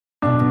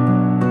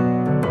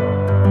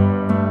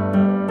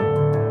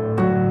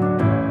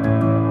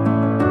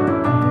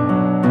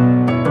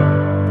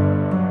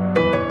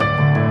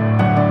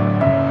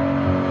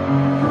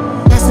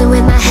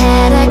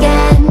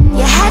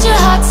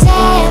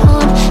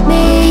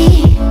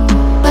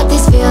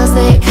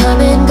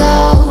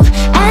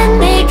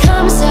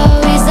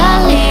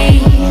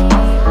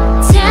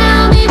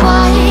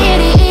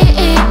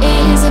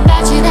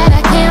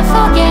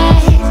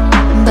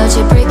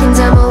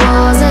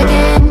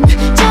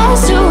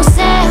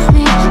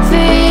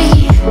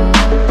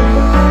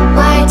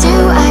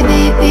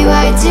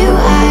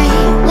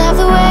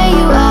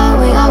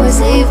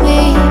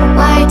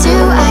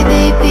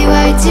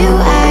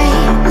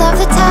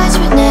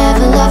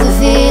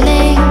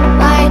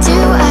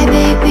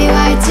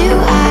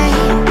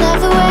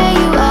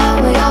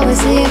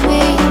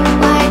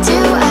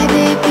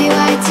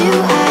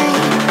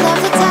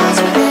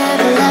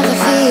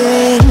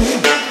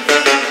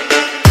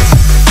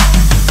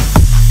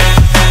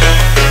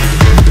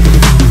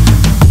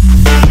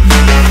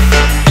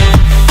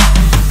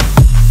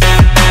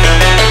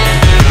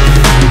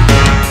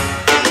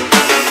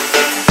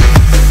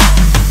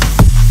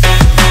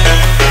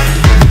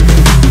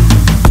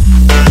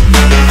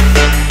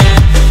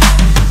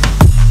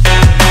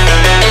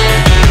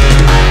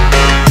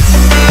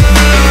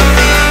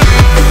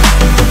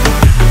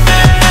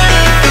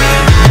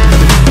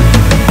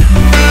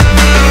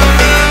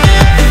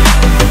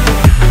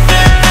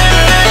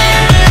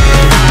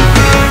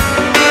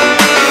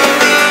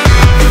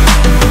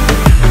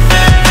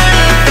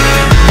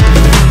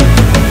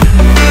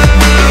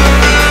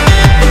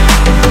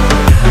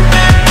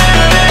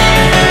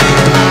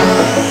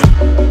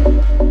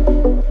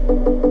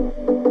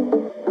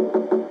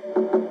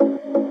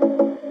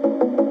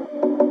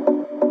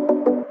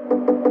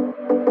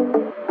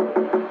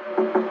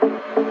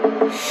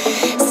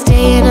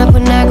staying up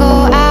when I go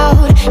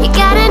out. You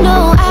gotta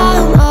know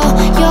I'm all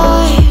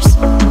yours.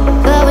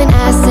 But when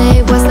I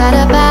say what's that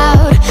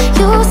about,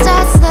 you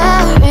start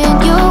slurring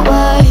your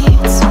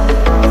words.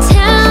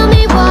 Tell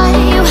me why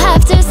you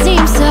have to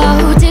seem so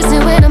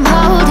distant when I'm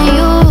holding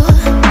you.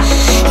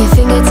 Your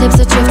fingertips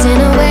are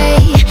drifting away,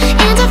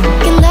 and I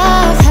fucking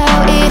love how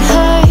it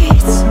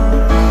hurts.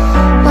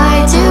 Why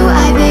do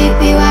I,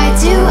 baby, why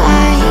do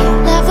I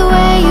love the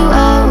way you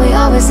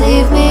always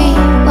leave me?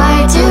 Why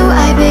do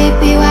I,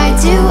 baby, why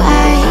do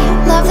I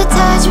love the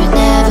touch but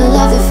never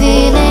love the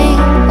feeling?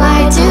 Why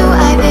do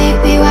I,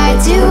 baby, why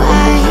do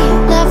I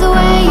love the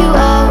way you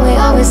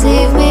always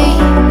leave me?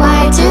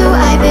 Why do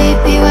I,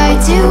 baby, why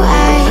do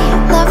I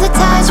love the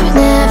touch but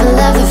never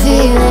love the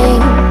feeling?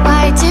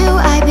 Why do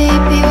I,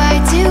 baby, why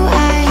do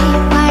I?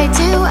 Why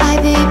do I,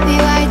 baby,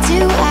 why do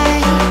I?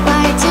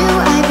 Why do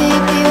I,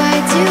 baby, why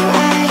do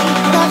I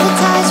love the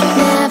touch but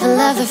never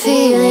love the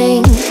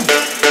feeling?